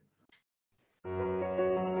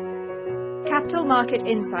Capital Market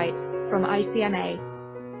Insights from ICMA.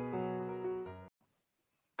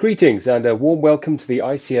 Greetings and a warm welcome to the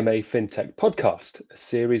ICMA Fintech Podcast, a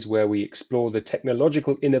series where we explore the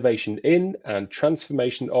technological innovation in and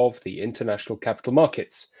transformation of the international capital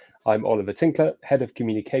markets. I'm Oliver Tinkler, Head of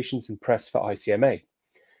Communications and Press for ICMA.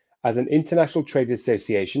 As an international trade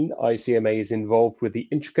association, ICMA is involved with the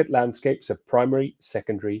intricate landscapes of primary,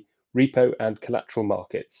 secondary, repo and collateral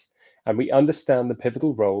markets, and we understand the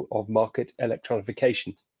pivotal role of market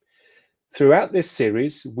electronification. Throughout this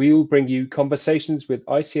series, we will bring you conversations with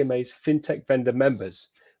ICMA's fintech vendor members,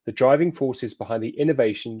 the driving forces behind the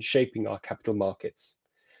innovation shaping our capital markets.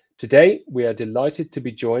 Today, we are delighted to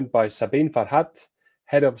be joined by Sabine Farhat,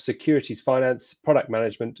 Head of Securities Finance Product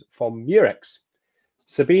Management from Murex.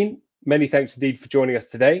 Sabine, many thanks indeed for joining us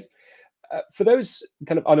today. For those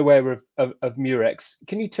kind of unaware of Murex,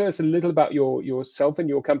 can you tell us a little about yourself and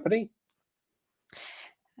your company?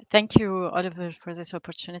 Thank you, Oliver, for this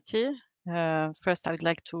opportunity. First, I would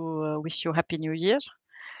like to wish you a Happy New Year.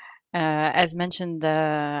 As mentioned,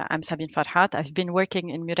 I'm Sabine Farhat. I've been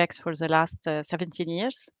working in Murex for the last 17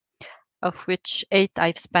 years, of which 8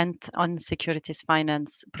 I've spent on securities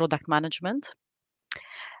finance product management.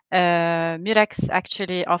 Murex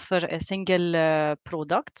actually offer a single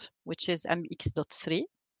product, which is MX.3.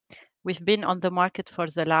 We've been on the market for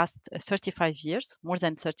the last 35 years, more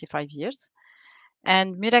than 35 years.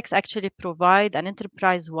 And Murex actually provide an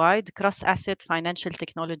enterprise-wide cross-asset financial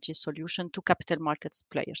technology solution to capital markets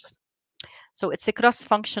players. So it's a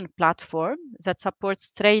cross-function platform that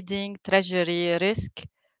supports trading, treasury, risk,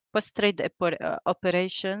 post-trade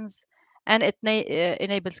operations, and it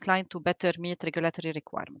enables clients to better meet regulatory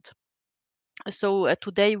requirements. So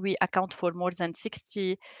today we account for more than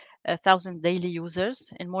 60,000 daily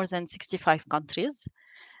users in more than 65 countries.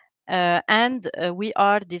 And we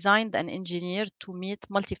are designed and engineered to meet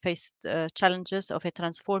multi-faced challenges of a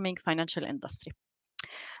transforming financial industry.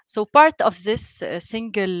 So part of this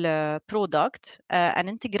single product, an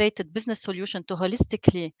integrated business solution to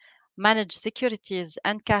holistically manage securities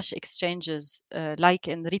and cash exchanges like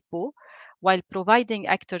in repo, while providing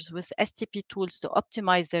actors with STP tools to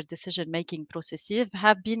optimize their decision-making processes,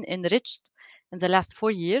 have been enriched in the last 4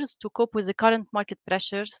 years to cope with the current market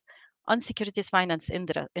pressures on securities finance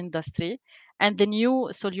industry, and the new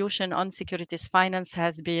solution on securities finance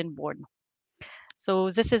has been born. So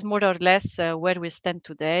this is more or less where we stand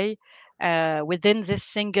today within this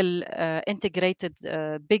single integrated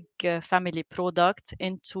big family product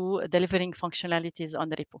into delivering functionalities on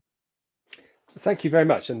the repo. Thank you very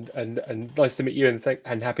much, and nice to meet you,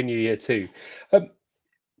 and Happy New Year too.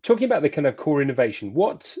 Talking about the kind of core innovation,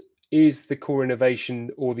 what is the core innovation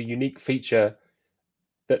or the unique feature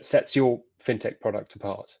that sets your fintech product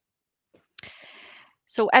apart?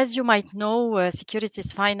 So as you might know,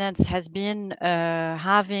 securities finance has been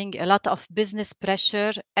having a lot of business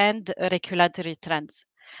pressure and regulatory trends.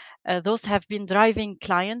 Those have been driving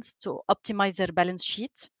clients to optimize their balance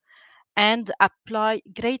sheet and apply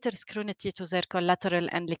greater scrutiny to their collateral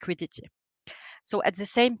and liquidity. So at the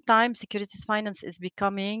same time, securities finance is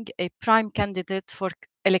becoming a prime candidate for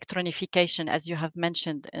electronification, as you have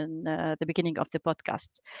mentioned in the beginning of the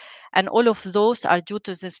podcast. And all of those are due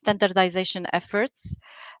to the standardization efforts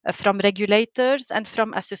from regulators and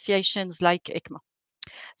from associations like ICMA.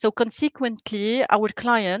 So consequently, our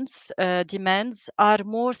clients' demands are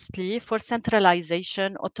mostly for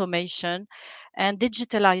centralization, automation, and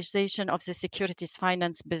digitalization of the securities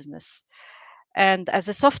finance business. And as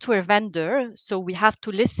a software vendor, so we have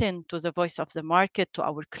to listen to the voice of the market, to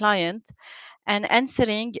our client, and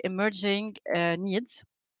answering emerging needs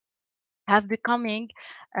have becoming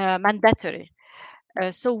mandatory.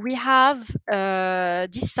 So we have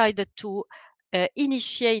decided to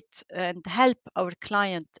initiate and help our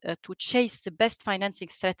client to chase the best financing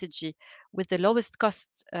strategy with the lowest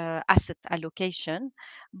cost asset allocation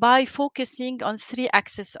by focusing on 3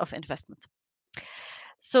 axes of investment.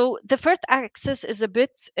 So the first axis is a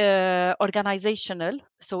bit organizational.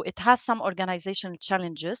 So it has some organizational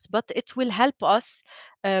challenges, but it will help us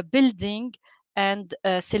building and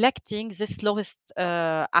selecting this lowest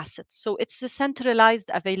assets. So it's the centralized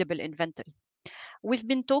available inventory. We've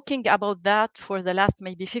been talking about that for the last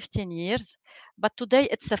maybe 15 years, but today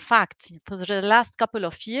it's a fact. For the last couple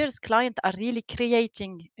of years, clients are really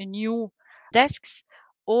creating new desks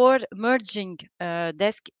or merging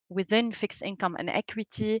desk within fixed income and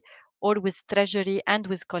equity, or with treasury and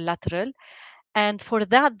with collateral. And for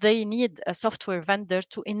that, they need a software vendor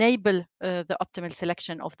to enable the optimal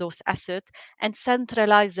selection of those assets and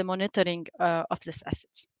centralize the monitoring of these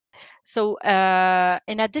assets. So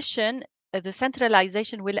in addition, the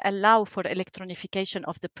centralization will allow for electronification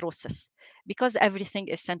of the process, because everything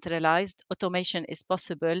is centralized, automation is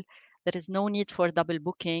possible. There is no need for double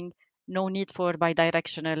booking, no need for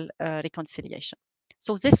bidirectional reconciliation.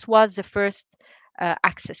 So this was the first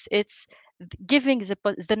axis. It's giving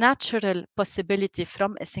the natural possibility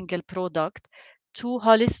from a single product to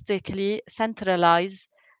holistically centralize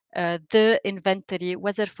the inventory,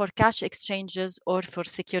 whether for cash exchanges or for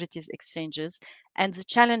securities exchanges. And the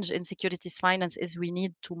challenge in securities finance is we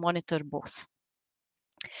need to monitor both.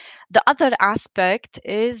 The other aspect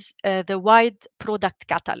is the wide product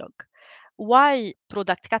catalog. Why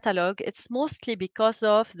product catalog? It's mostly because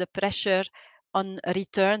of the pressure on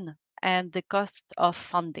return and the cost of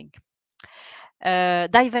funding.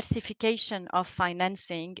 Diversification of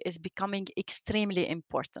financing is becoming extremely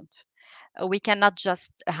important. We cannot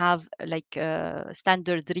just have like a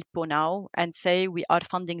standard repo now and say we are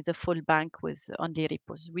funding the full bank with only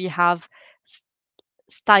repos. We have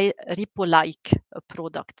style repo-like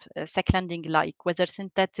product, sec lending like, whether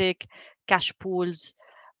synthetic, cash pools,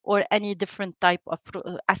 or any different type of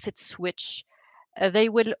asset switch. They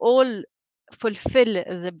will all fulfill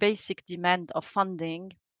the basic demand of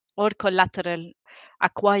funding or collateral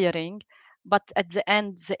acquiring, but at the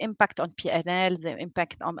end, the impact on P&L, the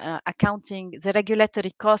impact on accounting, the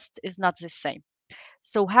regulatory cost is not the same.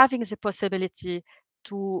 So having the possibility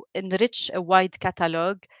to enrich a wide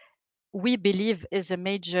catalog, we believe is a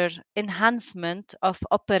major enhancement of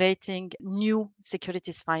operating new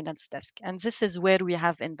securities finance desk. And this is where we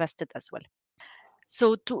have invested as well.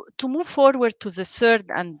 So to move forward to the third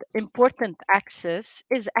and important axis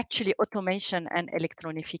is actually automation and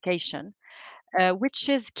electronification, which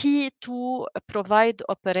is key to provide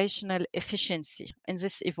operational efficiency in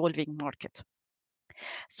this evolving market.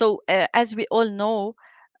 So as we all know,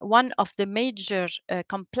 one of the major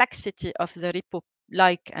complexity of the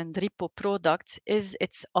repo-like and repo products is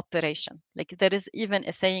its operation. Like there is even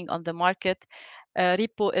a saying on the market,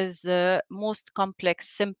 repo is the most complex,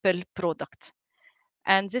 simple product.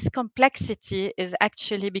 And this complexity is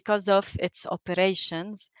actually because of its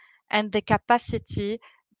operations and the capacity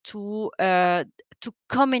to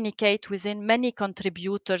communicate within many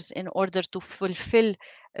contributors in order to fulfill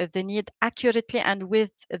the need accurately and with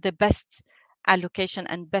the best allocation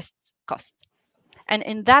and best cost. And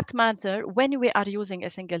in that matter, when we are using a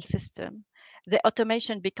single system, the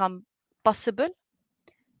automation becomes possible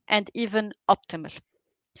and even optimal.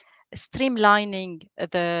 Streamlining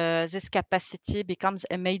this capacity becomes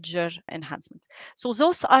a major enhancement. So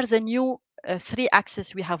those are the new three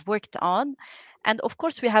axes we have worked on. And of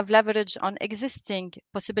course, we have leveraged on existing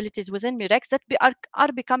possibilities within Murex that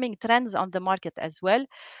are becoming trends on the market as well,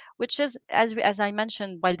 which is, as I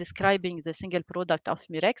mentioned while describing the single product of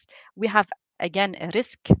Murex, we have, again, a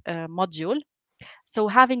risk module. So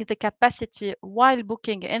having the capacity while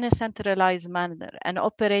booking in a centralized manner and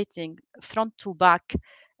operating front to back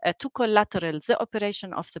to collateral the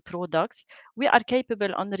operation of the products, we are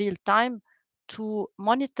capable on real time to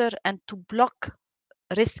monitor and to block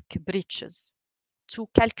risk breaches, to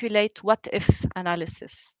calculate what if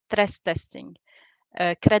analysis, stress testing,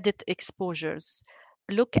 credit exposures,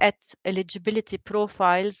 look at eligibility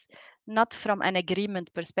profiles, not from an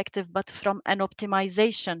agreement perspective, but from an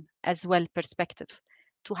optimization as well perspective,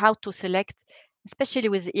 to how to select, especially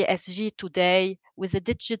with ESG today, with the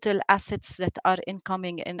digital assets that are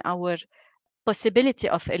incoming in our possibility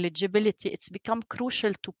of eligibility, it's become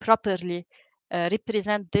crucial to properly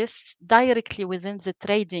represent this directly within the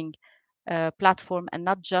trading platform and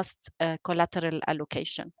not just collateral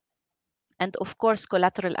allocation. And of course,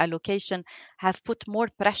 collateral allocation have put more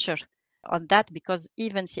pressure on that because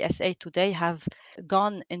even CSA today have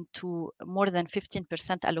gone into more than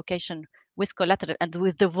 15% allocation with collateral, and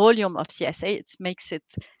with the volume of CSA, it makes it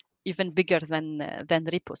even bigger than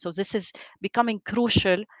repo. So this is becoming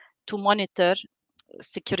crucial to monitor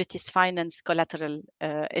securities finance collateral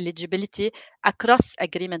eligibility across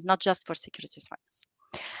agreement, not just for securities finance.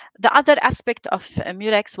 The other aspect of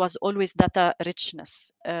Murex was always data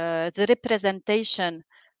richness, the representation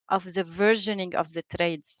of the versioning of the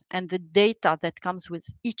trades and the data that comes with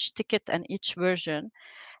each ticket and each version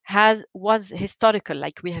was historical.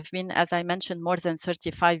 Like we have been, as I mentioned, more than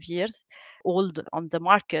 35 years old on the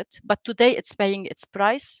market, but today it's paying its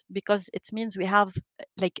price because it means we have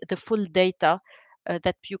like the full data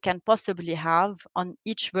that you can possibly have on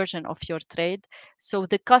each version of your trade. So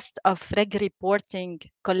the cost of reg reporting,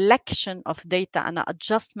 collection of data and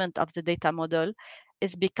adjustment of the data model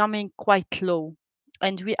is becoming quite low.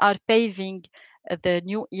 And we are paving the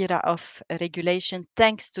new era of regulation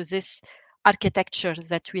thanks to this architecture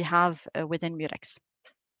that we have within Murex.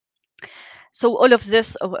 So all of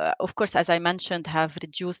this, of course, as I mentioned, have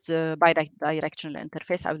reduced the bi-directional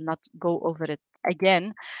interface. I will not go over it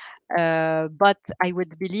again. But I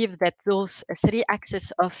would believe that those three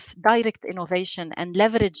axes of direct innovation and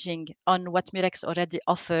leveraging on what Murex already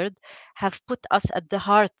offered have put us at the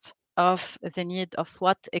heart of the need of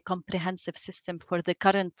what a comprehensive system for the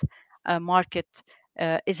current market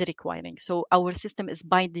is requiring. So our system is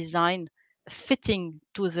by design fitting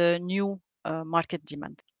to the new market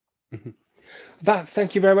demand. Mhm.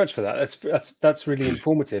 Thank you very much for that. That's really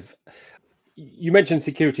informative. You mentioned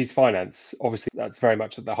securities finance. Obviously, that's very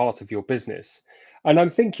much at the heart of your business. And I'm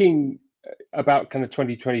thinking about kind of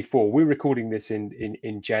 2024. We're recording this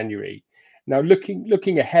in January. Now,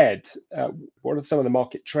 looking ahead, what are some of the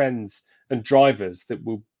market trends and drivers that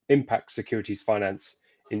will impact securities finance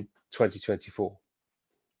in 2024?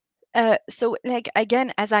 So, like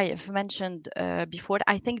again, as I have mentioned before,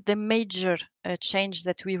 I think the major change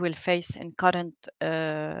that we will face in current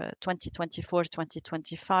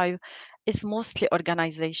 2024-2025 is mostly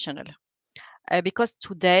organizational. Because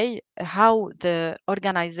today, how the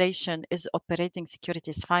organization is operating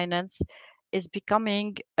securities finance is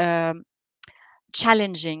becoming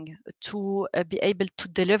challenging to be able to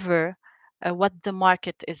deliver what the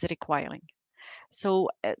market is requiring. So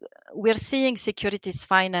we're seeing securities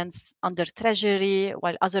finance under treasury,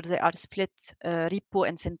 while others they are split repo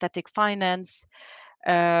and synthetic finance,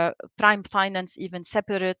 prime finance even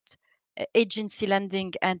separate, agency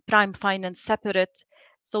lending and prime finance separate.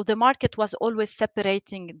 So the market was always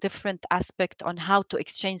separating different aspects on how to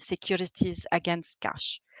exchange securities against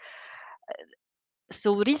cash.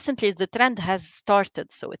 So recently the trend has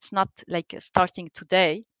started. So it's not like starting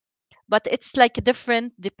today, but it's like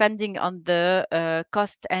different depending on the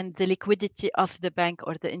cost and the liquidity of the bank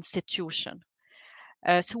or the institution.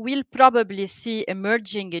 So we'll probably see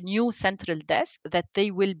emerging a new central desk that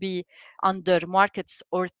they will be under markets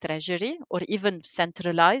or treasury or even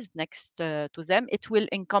centralized next to them. It will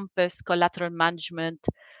encompass collateral management,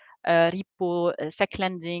 repo, sec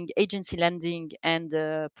lending, agency lending, and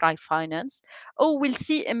prime finance. Or we'll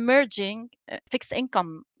see emerging fixed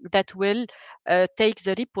income that will take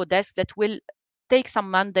the repo desk that will take some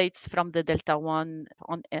mandates from the Delta One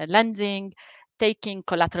on lending, taking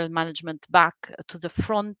collateral management back to the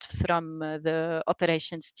front from the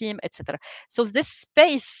operations team, etc. So this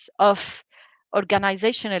space of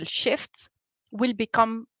organizational shifts will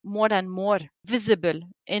become more and more visible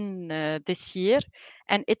in this year,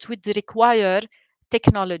 and it would require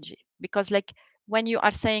technology, because like when you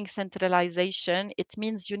are saying centralization, it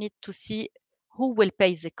means you need to see who will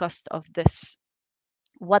pay the cost of this,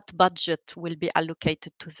 what budget will be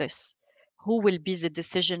allocated to this, who will be the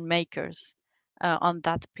decision makers on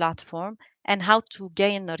that platform, and how to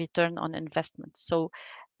gain a return on investment. So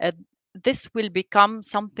uh, this will become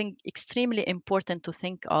something extremely important to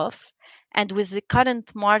think of. And with the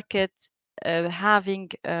current market having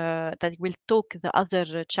that will talk the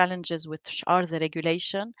other challenges, which are the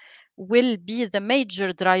regulation, will be the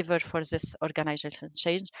major driver for this organizational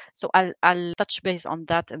change. So I'll touch base on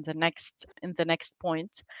that in the next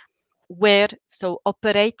point, where so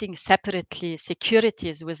operating separately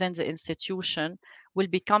securities within the institution will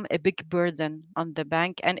become a big burden on the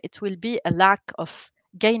bank, and it will be a lack of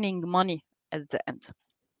gaining money at the end.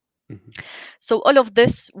 Mhm. So all of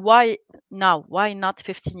this, why now? Why not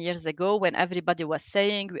 15 years ago when everybody was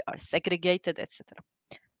saying we are segregated, etc.?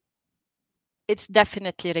 It's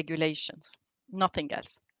definitely regulations, nothing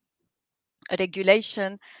else.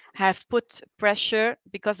 Regulation have put pressure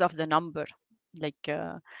because of the number, like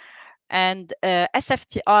and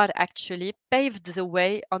SFTR actually paved the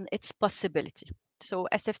way on its possibility. So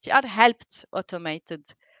SFTR helped automating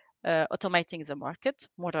the market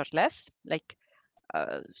more or less. Like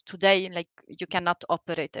today, like you cannot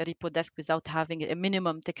operate a repo desk without having a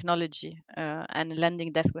minimum technology, and a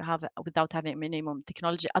lending desk will have without having a minimum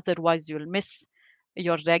technology. Otherwise, you'll miss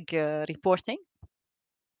your reg reporting.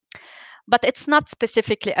 But it's not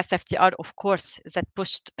specifically SFTR, of course, that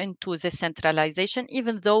pushed into the centralization,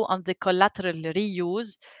 even though on the collateral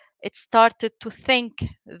reuse, it started to think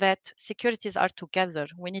that securities are together.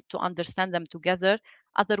 We need to understand them together.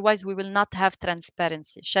 Otherwise, we will not have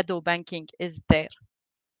transparency. Shadow banking is there.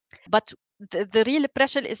 But the real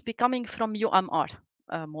pressure is becoming from UMR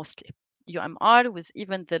mostly. UMR, with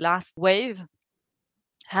even the last wave,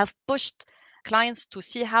 have pushed clients to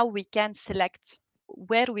see how we can select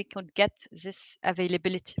where we could get this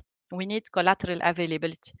availability. We need collateral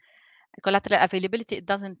availability. Collateral availability, it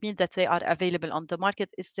doesn't mean that they are available on the market,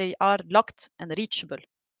 it's they are locked and reachable.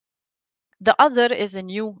 The other is a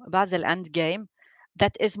new Basel endgame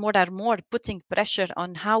that is more and more putting pressure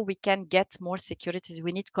on how we can get more securities.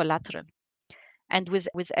 We need collateral. And with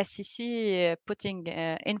SEC putting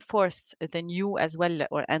in force the new as well,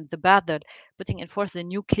 and the Basel putting in force the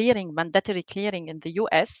new mandatory clearing in the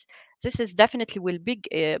US, this is definitely will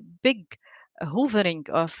big hoovering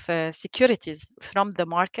of securities from the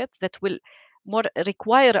market that will more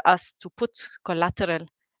require us to put collateral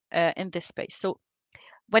in this space. So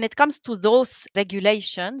when it comes to those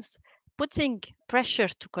regulations, putting pressure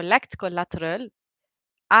to collect collateral,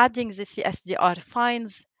 adding the CSDR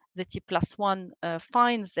fines, the T+1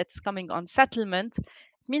 fines that's coming on settlement,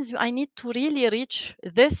 it means I need to really reach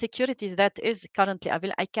the security that is currently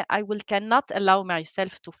available. I cannot allow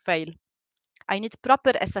myself to fail. I need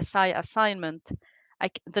proper SSI assignment.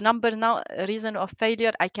 The number now reason of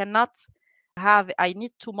failure, I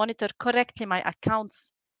need to monitor correctly my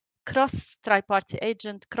accounts, cross tri-party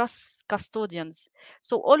agent, cross custodians.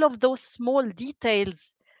 So all of those small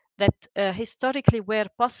details that historically were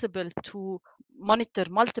possible to monitor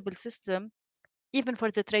multiple systems, even for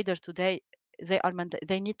the trader today,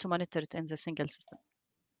 they need to monitor it in the single system.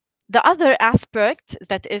 The other aspect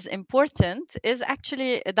that is important is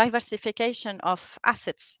actually a diversification of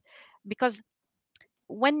assets, because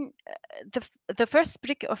when the first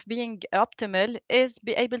brick of being optimal is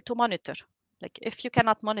be able to monitor. Like if you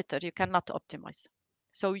cannot monitor, you cannot optimize.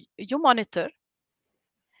 So you monitor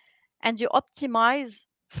and you optimize.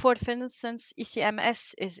 For instance,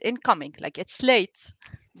 ECMS is incoming, like it's late,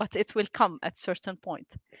 but it will come at certain point.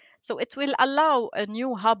 So it will allow a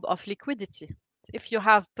new hub of liquidity. If you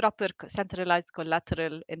have proper centralized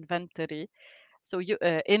collateral inventory, so you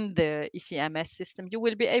in the ECMS system, you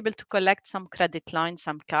will be able to collect some credit line,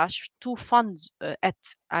 some cash to fund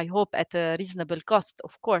I hope, at a reasonable cost,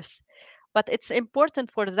 of course. But it's important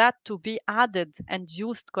for that to be added and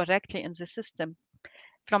used correctly in the system.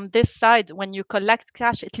 From this side, when you collect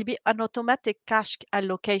cash, it will be an automatic cash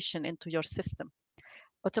allocation into your system.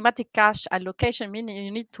 Automatic cash allocation meaning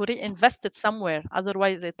you need to reinvest it somewhere.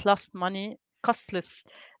 Otherwise, it lost money, costless,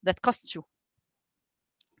 that costs you.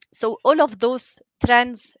 So all of those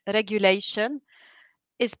trends, regulation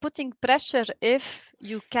is putting pressure if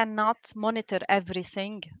you cannot monitor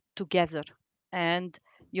everything together. And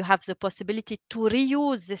you have the possibility to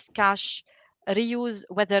reuse this cash,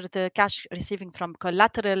 whether the cash receiving from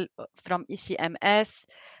collateral from ECMS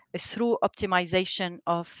through optimization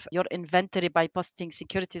of your inventory by posting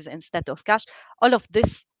securities instead of cash. All of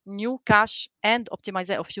this new cash and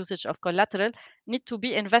optimization of usage of collateral need to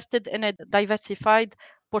be invested in a diversified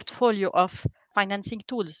portfolio of financing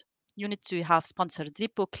tools. You need to have sponsored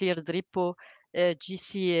repo, cleared repo,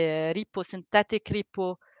 GC repo, synthetic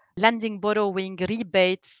repo, lending, borrowing,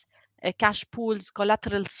 rebates, cash pools,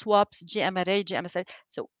 collateral swaps, GMRA, GMSA.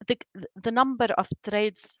 So the number of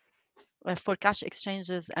trades for cash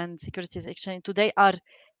exchanges and securities exchange today are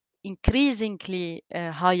increasingly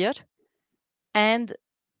higher, and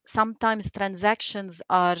sometimes transactions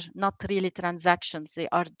are not really transactions. They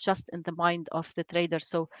are just in the mind of the trader.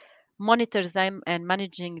 So monitor them and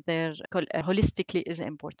managing their holistically is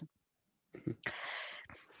important.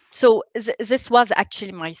 So this was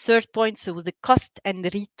actually my third point. So the cost and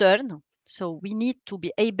return. So we need to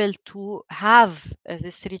be able to have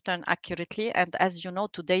this return accurately. And as you know,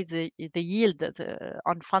 today the yield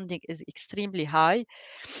on funding is extremely high.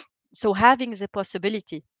 So having the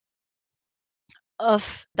possibility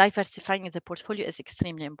of diversifying the portfolio is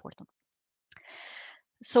extremely important.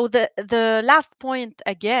 So the last point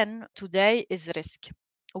again today is risk.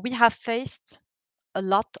 We have faced a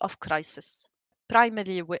lot of crises.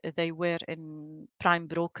 Primarily, they were in prime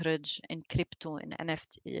brokerage, in crypto, in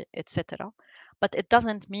NFT, etc. But it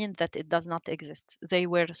doesn't mean that it does not exist. They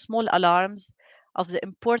were small alarms of the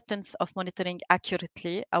importance of monitoring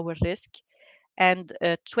accurately our risk. And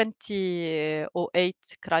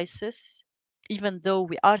 2008 crisis, even though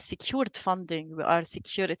we are secured funding, we are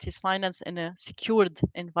securities finance in a secured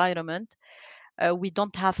environment, we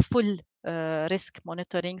don't have full risk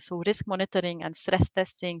monitoring. So risk monitoring and stress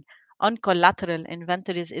testing on collateral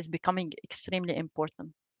inventories is becoming extremely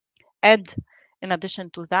important. And in addition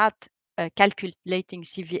to that, calculating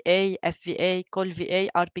CVA, FVA, call VA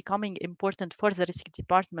are becoming important for the risk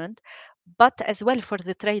department, but as well for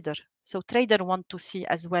the trader. So trader want to see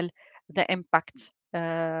as well the impact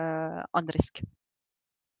on risk.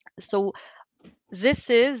 So this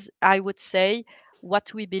is, I would say,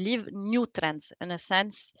 what we believe new trends in a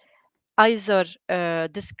sense, either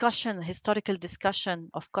historical discussion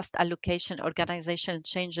of cost allocation, organizational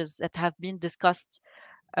changes that have been discussed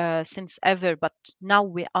since ever, but now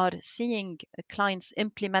we are seeing clients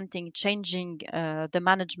implementing, changing the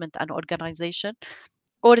management and organization,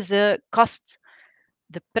 or the cost,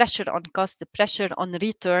 the pressure on cost, the pressure on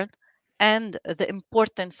return, and the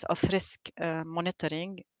importance of risk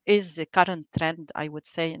monitoring is the current trend, I would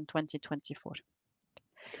say, in 2024.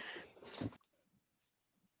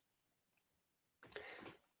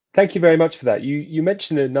 Thank you very much for that. You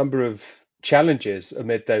mentioned a number of challenges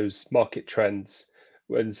amid those market trends,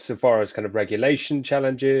 so far as kind of regulation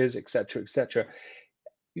challenges, et cetera, et cetera.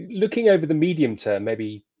 Looking over the medium term,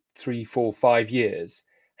 maybe 3, 4, 5 years,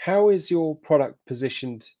 how is your product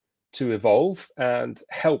positioned to evolve and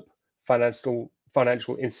help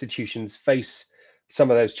financial institutions face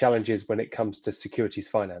some of those challenges when it comes to securities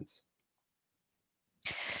finance?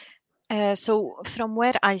 So from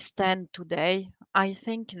where I stand today, I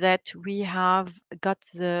think that we have got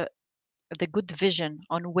the good vision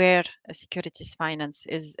on where securities finance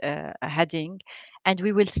is heading, and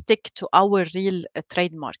we will stick to our real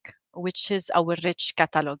trademark, which is our rich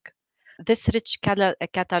catalog. This rich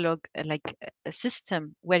catalog, like a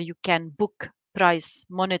system where you can book, price,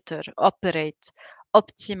 monitor, operate,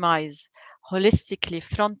 optimize holistically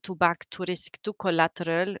front to back to risk to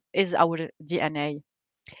collateral, is our DNA.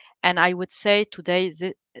 And I would say today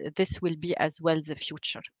this will be as well the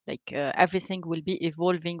future. Like everything will be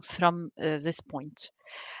evolving from this point.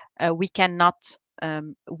 We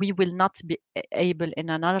will not be able in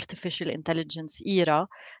an artificial intelligence era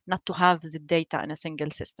not to have the data in a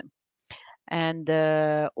single system. And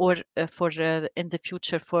or for in the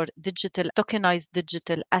future for digital tokenized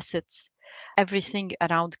digital assets, everything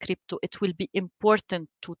around crypto, it will be important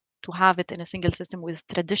to have it in a single system with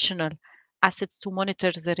traditional assets to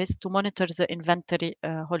monitor the risk, to monitor the inventory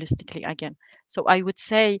holistically again. So I would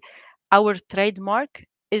say our trademark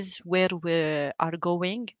is where we are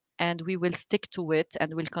going, and we will stick to it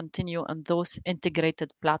and will continue on those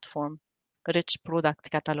integrated platform, rich product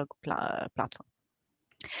catalog platform.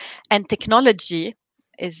 And technology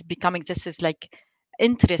is becoming, this is like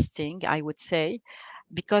interesting, I would say,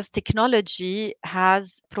 because technology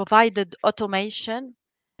has provided automation,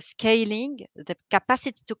 scaling, the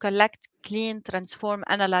capacity to collect, clean, transform,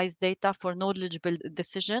 analyze data for knowledgeable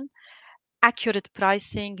decision, accurate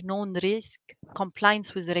pricing, known risk,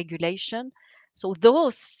 compliance with regulation. So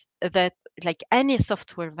those that like any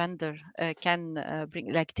software vendor can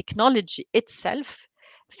bring, like technology itself,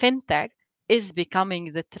 fintech is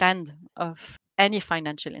becoming the trend of any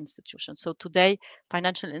financial institution. So today,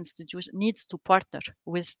 financial institution needs to partner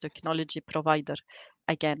with technology provider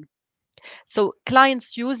again. So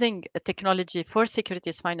clients using technology for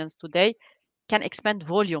securities finance today can expand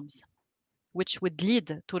volumes, which would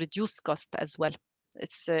lead to reduced cost as well.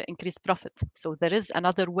 It's increased profit. So there is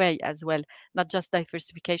another way as well, not just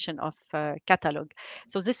diversification of catalog.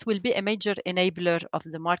 So this will be a major enabler of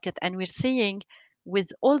the market. And we're seeing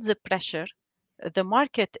with all the pressure, the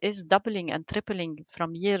market is doubling and tripling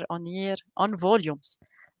from year on volumes.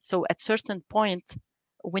 So at certain point,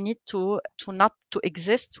 we need to not to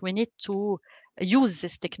exist, we need to use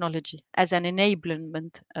this technology as an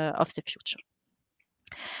enablement of the future.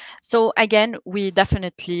 So again, we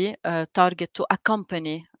definitely target to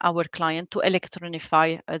accompany our client to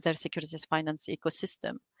electronify their securities finance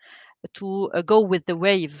ecosystem, to go with the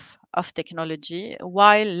wave of technology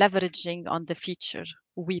while leveraging on the feature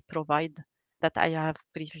we provide that I have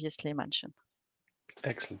previously mentioned.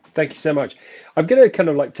 Excellent. Thank you so much. I'm going to kind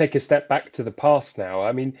of like take a step back to the past now.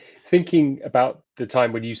 I mean, thinking about the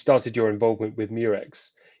time when you started your involvement with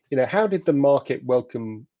Murex, how did the market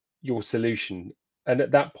welcome your solution? And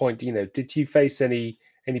at that point, did you face any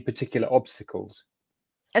particular obstacles?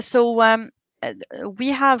 So we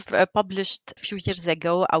have published a few years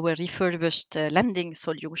ago our refurbished lending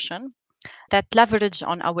solution that leverage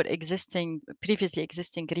on our previously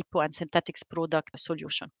existing repo and synthetics product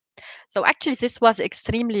solution. So actually, this was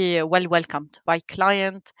extremely well welcomed by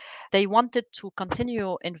client. They wanted to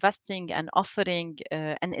continue investing and offering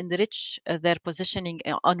and enrich their positioning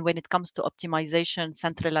on when it comes to optimization,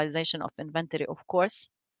 centralisation of inventory, of course.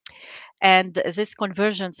 And this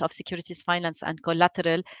convergence of securities finance and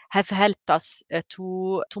collateral have helped us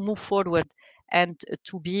to move forward and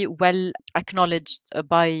to be well acknowledged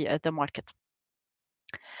by the market.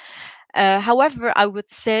 However, I would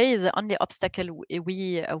say the only obstacle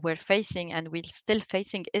we were facing and we're still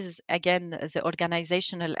facing is again the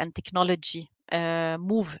organizational and technology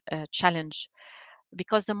move challenge,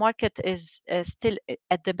 because the market is still,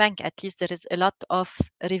 at the bank at least, there is a lot of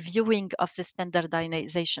reviewing of the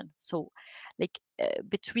standardization. So like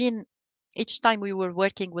between each time we were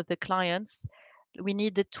working with the clients, we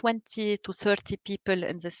needed 20 to 30 people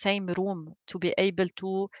in the same room to be able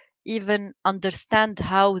to even understand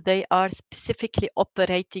how they are specifically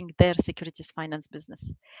operating their securities finance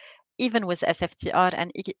business. Even with SFTR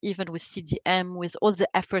and even with CDM, with all the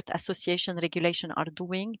effort association regulation are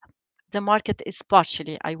doing, the market is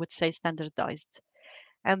partially, I would say, standardized.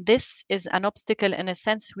 And this is an obstacle in a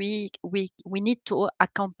sense. We need to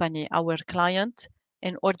accompany our client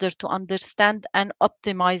in order to understand and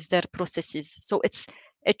optimize their processes. So it's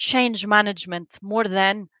a change management more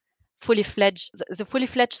than fully fledged. The fully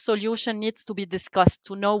fledged solution needs to be discussed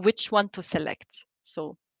to know which one to select.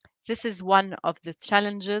 So this is one of the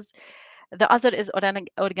challenges. The other is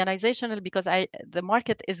organizational, because the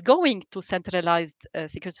market is going to centralized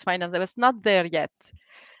securities finance, but it's not there yet.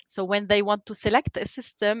 So when they want to select a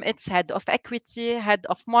system, it's head of equity, head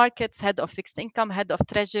of markets, head of fixed income, head of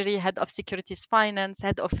treasury, head of securities finance,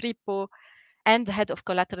 head of repo, and head of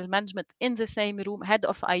collateral management in the same room, head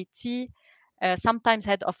of IT, sometimes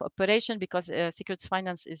head of operation, because securities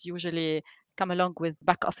finance is usually come along with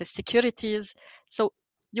back office securities. So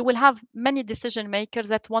you will have many decision makers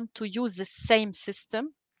that want to use the same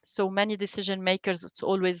system. So many decision makers, it's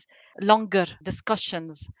always longer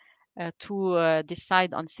discussions to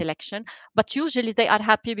decide on selection. But usually they are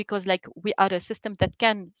happy because like we are a system that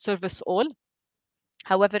can service all.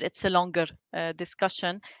 However, it's a longer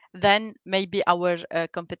discussion than maybe our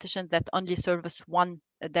competition that only service one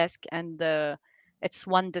desk, and it's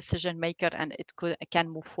one decision maker and it can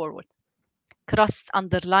move forward. Cross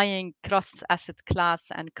underlying, cross asset class,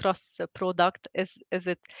 and cross product is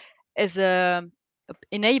a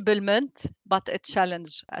enablement, but a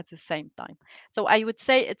challenge at the same time. So I would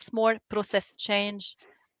say it's more process change,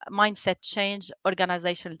 mindset change,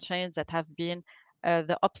 organizational change that have been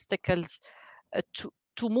the obstacles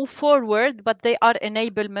to move forward, but they are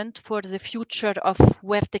enablement for the future of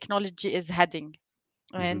where technology is heading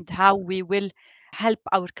and how we will help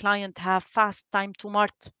our client have fast time to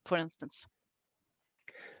market, for instance.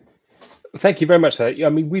 Thank you very much for that. I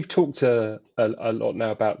mean, we've talked a lot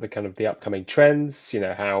now about the kind of the upcoming trends,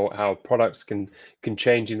 how products can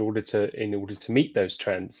change in order to meet those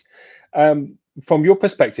trends. From your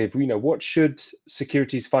perspective, what should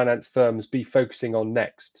securities finance firms be focusing on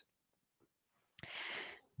next?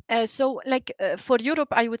 For Europe,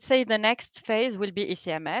 I would say the next phase will be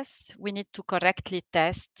ECMS. We need to correctly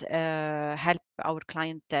test, help our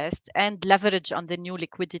client test, and leverage on the new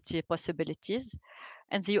liquidity possibilities.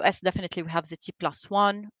 In the US, definitely we have the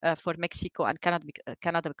T+1 for Mexico and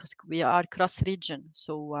Canada, because we are cross-region.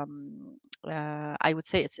 So I would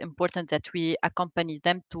say it's important that we accompany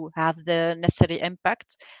them to have the necessary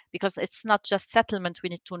impact, because it's not just settlement. We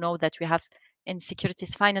need to know that we have in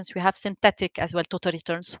securities finance, we have synthetic as well, total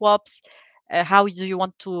return swaps. How do you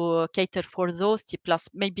want to cater for those? T plus,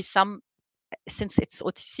 maybe some, since it's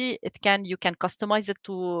OTC, you can customize it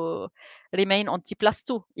to remain on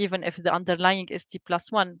T+2, even if the underlying is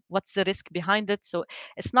T+1. What's the risk behind it? So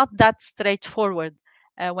it's not that straightforward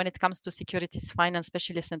when it comes to securities finance,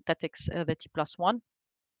 especially synthetics, the T+1.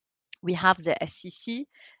 We have the SEC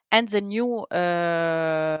and the new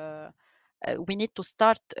we need to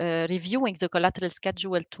start reviewing the collateral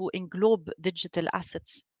schedule to englobe digital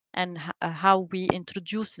assets and how we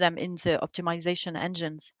introduce them in the optimization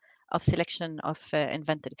engines of selection of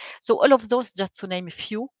inventory. So all of those, just to name a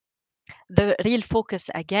few. The real focus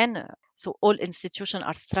again, so all institutions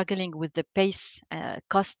are struggling with the pace,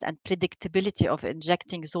 cost, and predictability of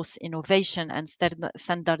injecting those innovation and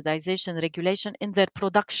standardization regulation in their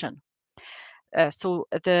production. So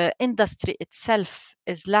the industry itself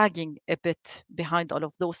is lagging a bit behind all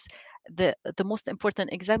of those. The most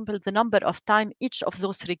important example, the number of time each of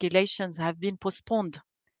those regulations have been postponed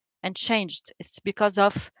and changed. It's because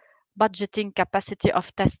of budgeting, capacity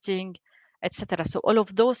of testing, etc. So all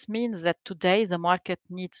of those means that today the market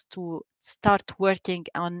needs to start working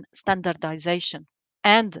on standardization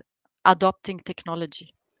and adopting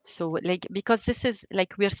technology. So because this is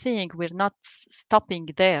we're seeing, we're not stopping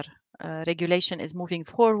there. Regulation is moving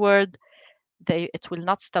forward. It will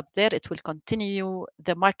not stop there. It will continue.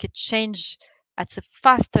 The market change at a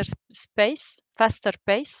faster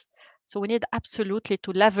pace. So we need absolutely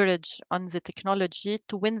to leverage on the technology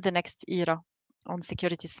to win the next era on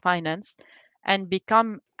securities finance and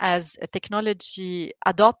become as a technology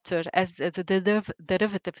adopter as the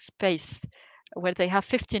derivative space, where they have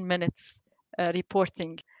 15 minutes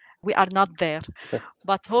reporting. We are not there,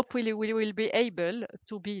 but hopefully we will be able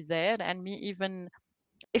to be there. And even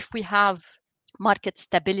if we have market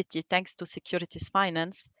stability thanks to securities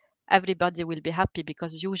finance, everybody will be happy,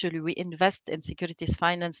 because usually we invest in securities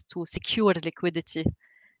finance to secure liquidity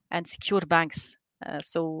and secure banks.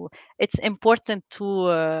 So it's important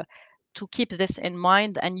to keep this in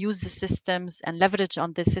mind and use the systems and leverage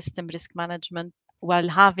on the system risk management, while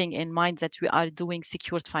having in mind that we are doing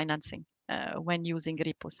secured financing when using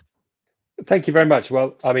repos. Thank you very much.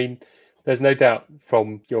 Well, I mean, there's no doubt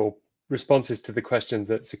from your responses to the questions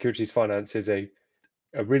that securities finance is a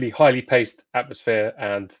really highly paced atmosphere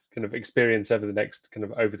and kind of experience over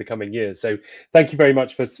the coming years. So thank you very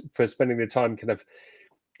much for spending the time kind of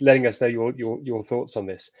letting us know your thoughts on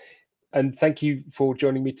this. And thank you for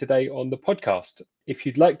joining me today on the podcast. If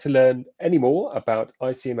you'd like to learn any more about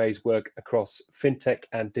ICMA's work across fintech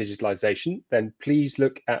and digitalisation, then please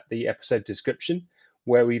look at the episode description,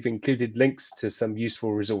 where we've included links to some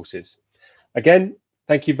useful resources. Again,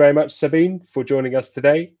 thank you very much, Sabine, for joining us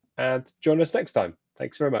today, and join us next time.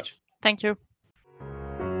 Thanks very much. Thank you.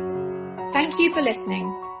 Thank you for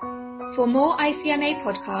listening. For more ICMA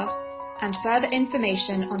podcasts and further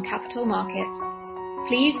information on capital markets,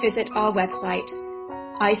 please visit our website,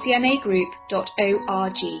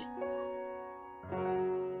 icmagroup.org.